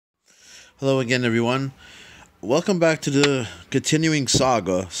Hello again, everyone. Welcome back to the continuing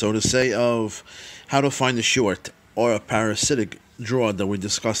saga, so to say, of how to find a short or a parasitic draw that we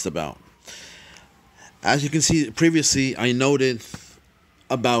discussed about. As you can see previously, I noted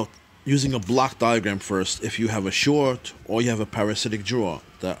about using a block diagram first if you have a short or you have a parasitic draw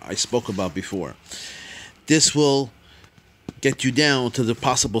that I spoke about before. This will get you down to the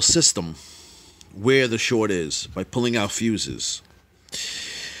possible system where the short is by pulling out fuses.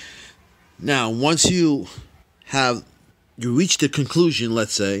 Now, once you reach the conclusion,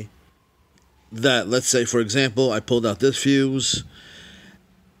 let's say, for example, I pulled out this fuse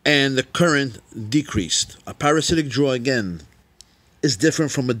and the current decreased. A parasitic draw, again, is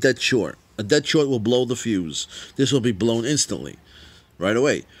different from a dead short. A dead short will blow the fuse. This will be blown instantly, right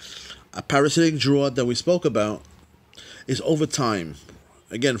away. A parasitic draw that we spoke about is over time.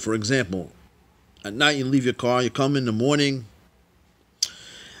 Again, for example, at night you leave your car, you come in the morning,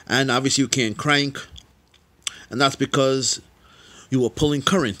 and obviously you can't crank, and that's because you were pulling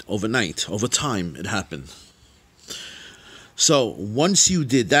current overnight. Over time it happened. So once you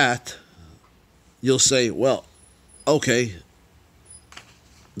did that, you'll say, well, okay,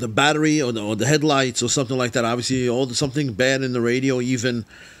 the battery or the headlights or something like that, obviously something bad in the radio, even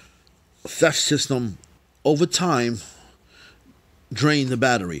theft system, over time drained the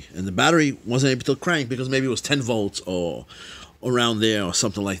battery, and the battery wasn't able to crank because maybe it was 10 volts or around there or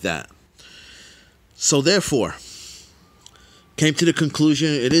something like that. So therefore, came to the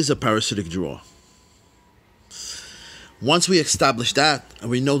conclusion it is a parasitic draw. Once we establish that and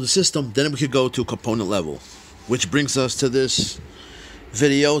we know the system, then we could go to component level, which brings us to this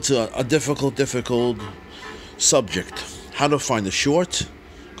video, to a difficult subject: how to find the short,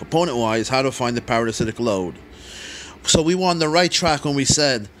 component wise, how to find the parasitic load. So we were on the right track when we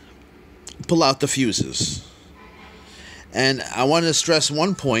said pull out the fuses. And I want to stress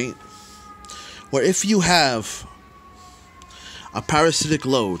one point, where if you have a parasitic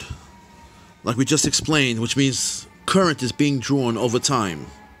load, like we just explained, which means current is being drawn over time,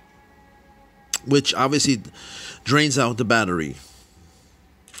 which obviously drains out the battery,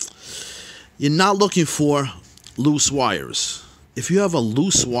 you're not looking for loose wires. If you have a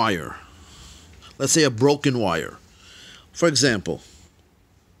loose wire, let's say a broken wire, for example,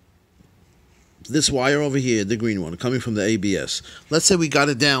 this wire over here, the green one, coming from the ABS. Let's say we got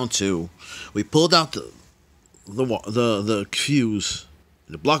it down to, we pulled out the fuse,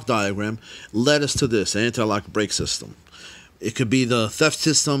 the block diagram, led us to this anti-lock brake system. It could be the theft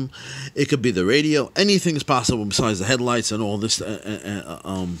system, it could be the radio, anything is possible besides the headlights and all this,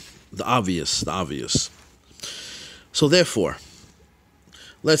 the obvious. So therefore,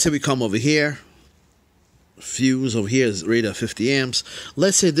 let's say we come over here. Fuse over here is rated at 50 amps.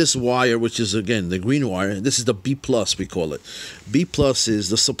 Let's say this wire, which is again the green wire, this is the B plus, we call it. B plus is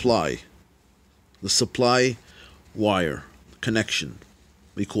the supply wire connection,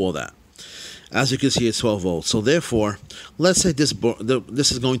 we call that. As you can see, it's 12 volts. So therefore, let's say this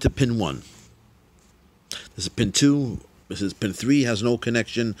is going to pin 1. This is pin 2. This is pin 3, has no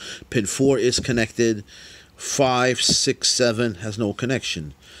connection. Pin 4 is connected. 5, 6, 7 has no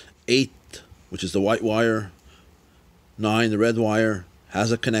connection. 8, which is the white wire, 9, the red wire,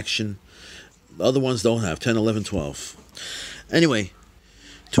 has a connection. The other ones don't have, 10, 11, 12. Anyway,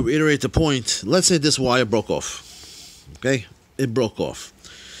 to reiterate the point, let's say this wire broke off. Okay? It broke off.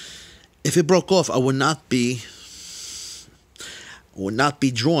 If it broke off, I would not be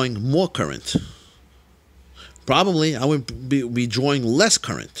drawing more current. Probably, I would be drawing less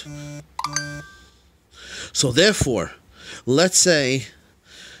current. So therefore, let's say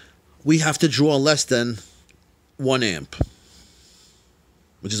we have to draw less than 1 amp,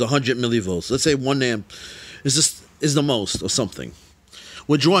 which is 100 millivolts. Let's say 1 amp is the most or something.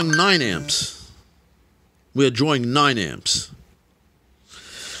 We're drawing 9 amps. We're drawing 9 amps.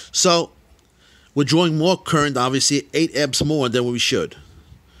 So we're drawing more current, obviously 8 amps more than we should.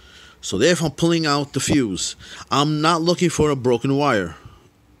 So therefore, I'm pulling out the fuse. I'm not looking for a broken wire.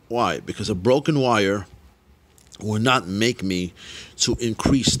 Why? Because a broken wire will not make me to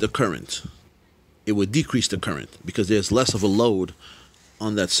increase the current. It would decrease the current because there's less of a load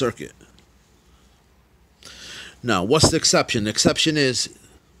on that circuit. Now, what's the exception? The exception is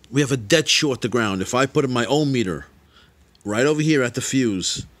we have a dead short to ground. If I put in my ohm meter right over here at the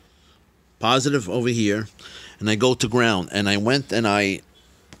fuse, positive over here, and I go to ground, and I went and I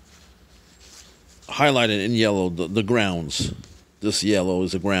highlighted in yellow the grounds. This yellow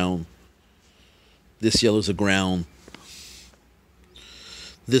is a ground. This yellow is a ground.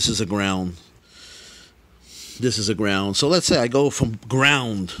 This is a ground. This is a ground. So let's say I go from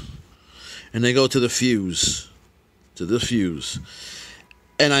ground and I go to the fuse.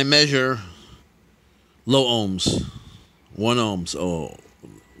 And I measure low ohms, 1 ohms, or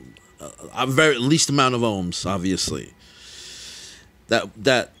a very least amount of ohms, obviously.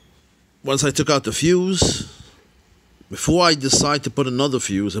 That once I took out the fuse, before I decide to put another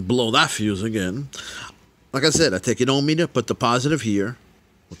fuse and blow that fuse again, like I said, I take an ohm meter, put the positive here,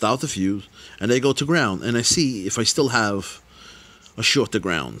 without the fuse, and they go to ground, and I see if I still have a short to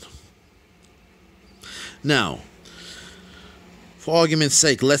ground. Now, for argument's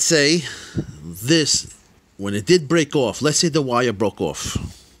sake, let's say this, when it did break off, let's say the wire broke off.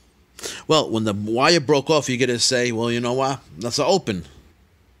 Well, when the wire broke off, you're going to say, well, you know what? That's an open,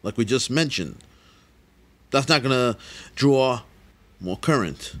 like we just mentioned. That's not going to draw more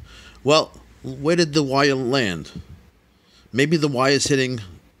current. Well, where did the wire land? Maybe the wire is hitting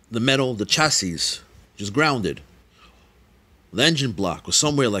the metal, the chassis, which is grounded. The engine block or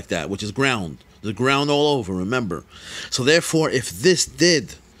somewhere like that, which is ground. There's ground all over, remember. So therefore, if this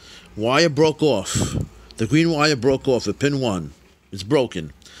wire broke off, the green wire broke off at pin 1, it's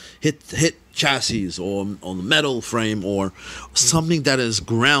broken, hit chassis or on the metal frame or something that is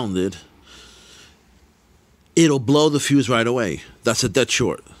grounded, it'll blow the fuse right away. That's a dead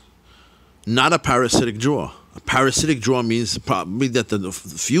short. Not a parasitic draw. A parasitic draw means probably that the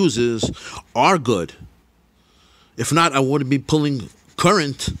fuses are good. If not, I wouldn't be pulling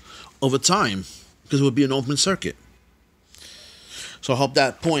current over time because it would be an open circuit. So I hope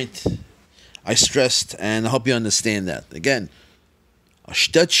that point I stressed, and I hope you understand that. Again, a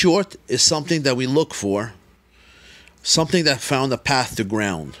dead short is something that we look for, something that found a path to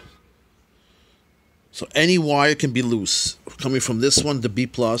ground. So any wire can be loose. Coming from this one, the B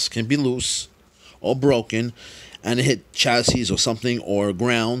plus can be loose or broken, and it hit chassis or something or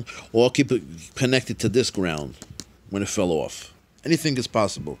ground, or keep it connected to this ground when it fell off. Anything is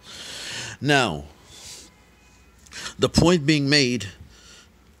possible. Now, the point being made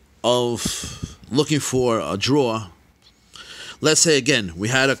of looking for a draw, let's say again, we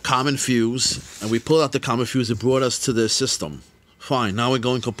had a common fuse, and we pulled out the common fuse, it brought us to the system. Fine, now we're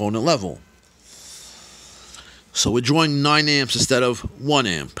going component level. So we're drawing 9 amps instead of 1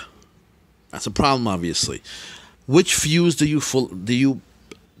 amp. That's a problem, obviously. Which fuse do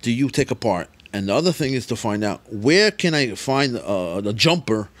you take apart? And the other thing is to find out where can I find the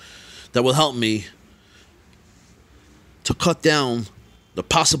jumper that will help me to cut down the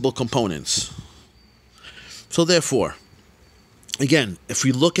possible components. So therefore, again, if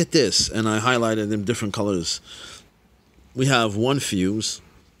we look at this, and I highlighted in different colors, we have 1 fuse,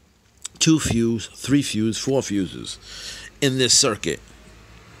 2 fuse, 3 fuse, 4 fuses in this circuit.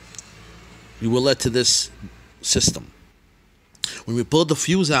 We were led to this system. When we pulled the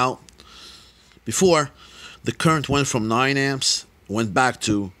fuse out, before, the current went from 9 amps, went back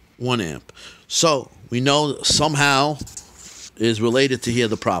to 1 amp. So we know somehow is related to here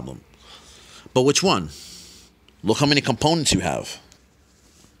the problem. But which one? Look how many components you have.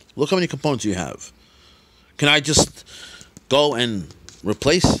 Look how many components you have. Can I just go and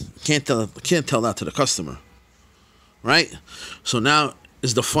replace? Can't tell that to the customer. Right? So now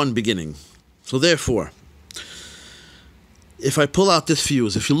is the fun beginning. So therefore, if I pull out this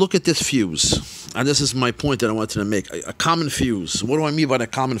fuse, if you look at this fuse, and this is my point that I wanted to make, a common fuse. What do I mean by a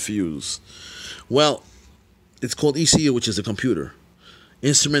common fuse? Well, it's called ECU, which is a computer.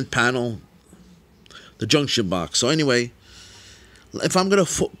 Instrument panel, the junction box. So anyway, if I'm going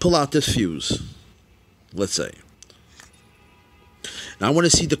to pull out this fuse, let's say, now I want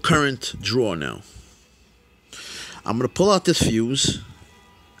to see the current draw now. I'm going to pull out this fuse,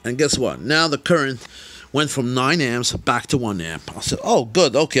 and guess what? Now the current went from 9 amps back to 1 amp. I said, oh,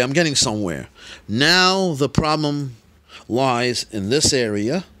 good, okay, I'm getting somewhere. Now the problem lies in this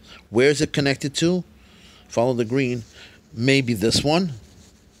area. Where is it connected to? Follow the green. Maybe this one.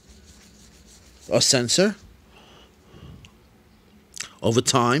 A sensor. Over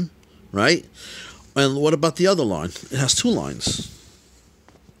time, right? And what about the other line? It has 2 lines.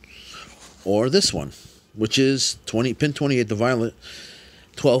 Or this one, which is pin 28, the violet,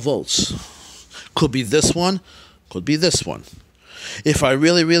 12 volts. Could be this one, could be this one. If I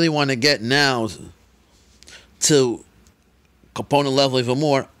really, really want to get now to component level even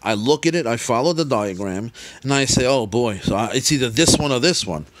more, I look at it, I follow the diagram, and I say, oh boy, so it's either this one or this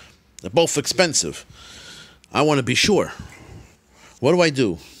one. They're both expensive. I want to be sure. What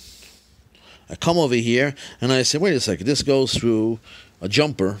do? I come over here, and I say, wait a second, this goes through a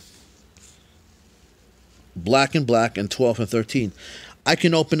jumper, black and 12 and 13. I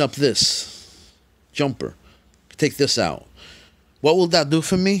can open up this jumper, take this out. What will that do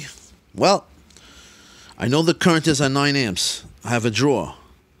for me? Well, I know the current is at 9 amps. I have a draw.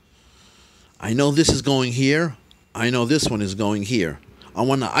 I know this is going here. I know this one is going here. I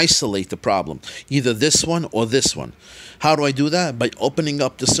want to isolate the problem, either this one or this one. How do I do that? By opening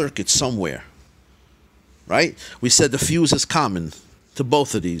up the circuit somewhere, right? We said the fuse is common to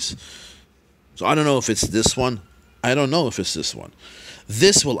both of these. So I don't know if it's this one. I don't know if it's this one.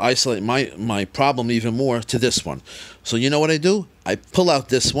 This will isolate my problem even more to this one. So you know what I do? I pull out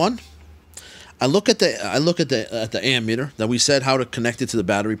this one. I look at the ammeter that we said how to connect it to the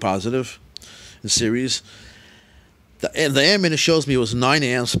battery positive in series. The ammeter shows me it was 9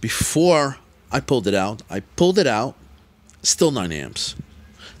 amps before I pulled it out. I pulled it out, still 9 amps.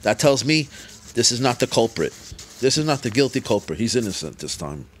 That tells me this is not the culprit. This is not the guilty culprit. He's innocent this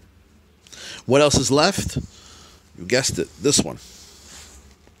time. What else is left? You guessed it. This one.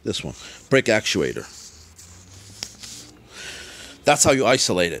 This one. Brake actuator. That's how you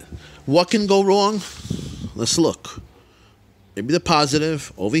isolate it. What can go wrong? Let's look. Maybe the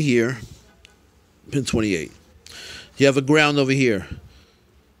positive over here. Pin 28. You have a ground over here.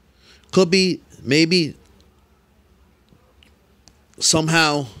 Could be, maybe,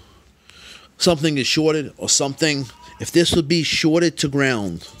 somehow something is shorted or something. If this would be shorted to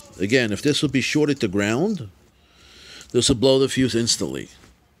ground, again, if this would be shorted to ground, this would blow the fuse instantly,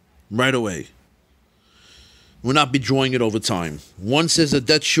 right away. We'll not be drawing it over time. Once there's a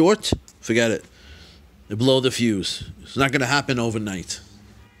dead short, forget it. It blow the fuse. It's not going to happen overnight.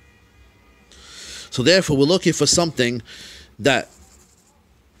 So therefore, we're looking for something that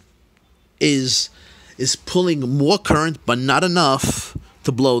is pulling more current, but not enough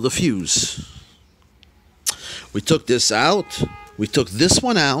to blow the fuse. We took this out. We took this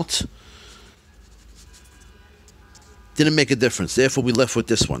one out. Didn't make a difference. Therefore, we left with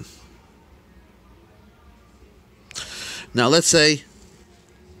this one. Now, let's say,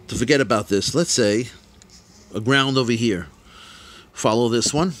 to forget about this, let's say a ground over here. Follow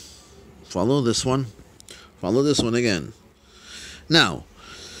this one. Follow this one. Follow this one again. Now,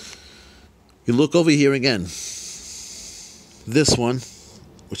 you look over here again. This one,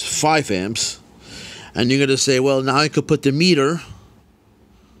 which is 5 amps. And you're going to say, well, now I could put the meter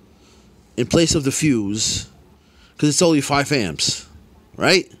in place of the fuse because it's only 5 amps,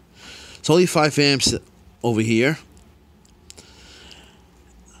 right? It's only 5 amps over here.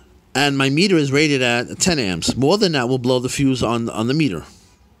 And my meter is rated at 10 amps. More than that will blow the fuse on the meter.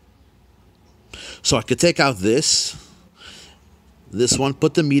 So I could take out this one,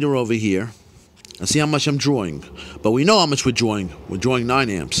 put the meter over here, and see how much I'm drawing. But we know how much we're drawing. We're drawing 9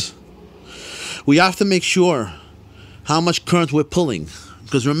 amps. We have to make sure how much current we're pulling.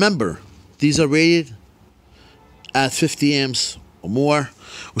 Because remember, these are rated at 50 amps or more,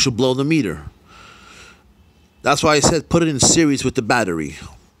 which will blow the meter. That's why I said put it in series with the battery.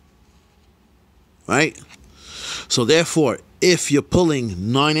 Right? So therefore, if you're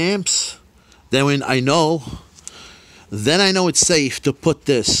pulling 9 amps, then I know it's safe to put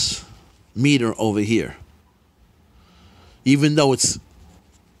this meter over here. Even though it's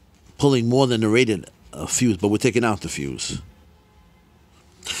pulling more than the rated fuse, but we're taking out the fuse.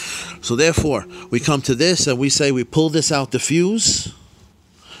 So therefore, we come to this and we say we pull this out the fuse.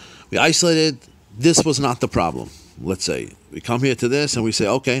 We isolated. This was not the problem. Let's say we come here to this and we say,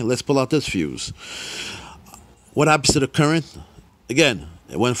 okay, let's pull out this fuse. What happens to the current? Again,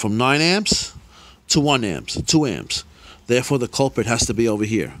 it went from 9 amps to 1 amps, 2 amps. Therefore, the culprit has to be over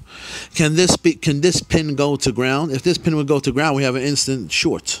here. Can this pin go to ground? If this pin would go to ground, we have an instant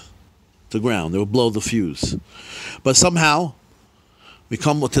short to ground. It will blow the fuse. But somehow, we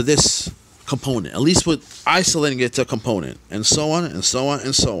come to this component. At least we're isolating it to a component. And so on, and so on,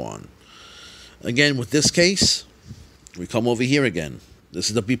 and so on. Again, with this case, we come over here again. This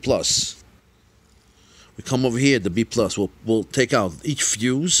is the B+. We come over here, the B+. We'll take out each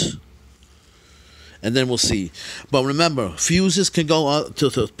fuse. And then we'll see. But remember, fuses can go out to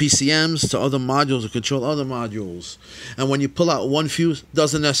PCMs, to other modules, to control other modules. And when you pull out one fuse,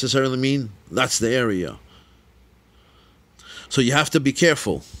 doesn't necessarily mean that's the area. So you have to be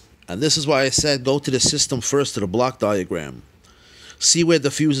careful. And this is why I said go to the system first, to the block diagram. See where the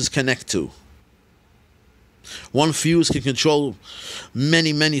fuses connect to. One fuse can control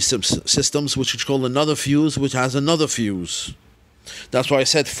many systems, which control another fuse, which has another fuse. That's why I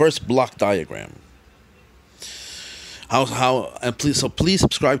said first block diagram. Please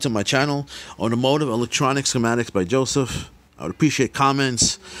subscribe to my channel, Automotive Electronic Schematics by Joseph. I would appreciate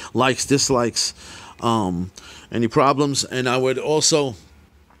comments, likes, dislikes, any problems, and I would also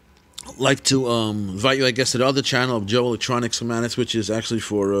like to invite you, I guess, to the other channel of Joe Electronic Schematics, which is actually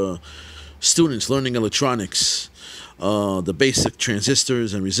for students learning electronics, the basic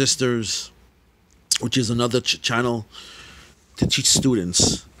transistors and resistors, which is another channel to teach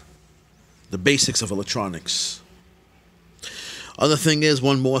students the basics of electronics. Other thing is,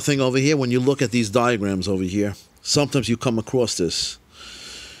 one more thing over here, when you look at these diagrams over here, sometimes you come across this.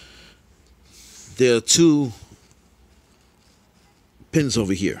 There are two pins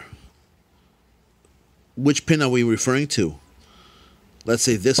over here. Which pin are we referring to? Let's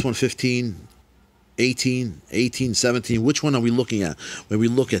say this one, 15, 18, 18, 17. Which one are we looking at when we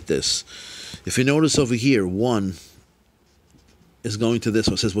look at this? If you notice over here, 1 is going to this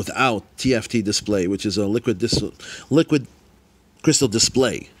one. It says without TFT display, which is a liquid crystal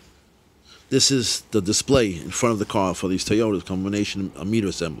display. This is the display in front of the car for these Toyotas, combination meter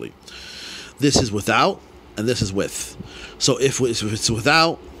assembly. This is without, and this is with. So if it's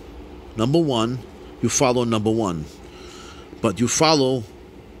without number 1, you follow number 1. But you follow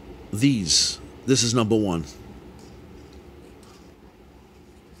these. This is number 1.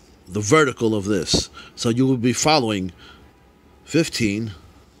 The vertical of this. So you will be following 15,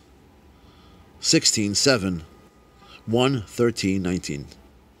 16, 7, 1, 13, 19.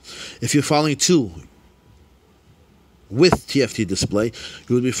 If you're following 2 with TFT display,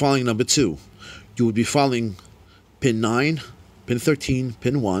 you will be following number 2. You would be following pin 9, pin 13,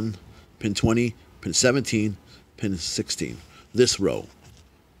 pin 1, pin 20, pin 17, pin 16. This row,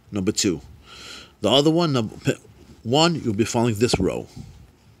 number 2. The other one, number 1, you'll be following this row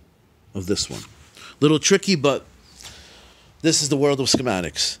of this one. Little tricky, but this is the world of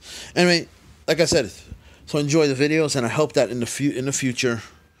schematics. Anyway, like I said, so enjoy the videos, and I hope that in the future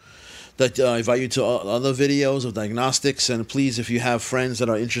that I invite you to other videos of diagnostics. And please, if you have friends that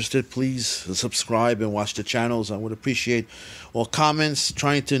are interested, please subscribe and watch the channels. I would appreciate all comments,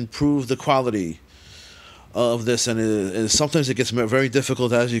 trying to improve the quality of this. And sometimes it gets very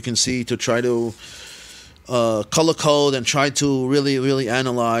difficult, as you can see, to try to color code and try to really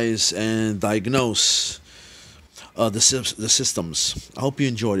analyze and diagnose the systems. I hope you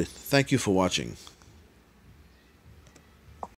enjoyed it. Thank you for watching.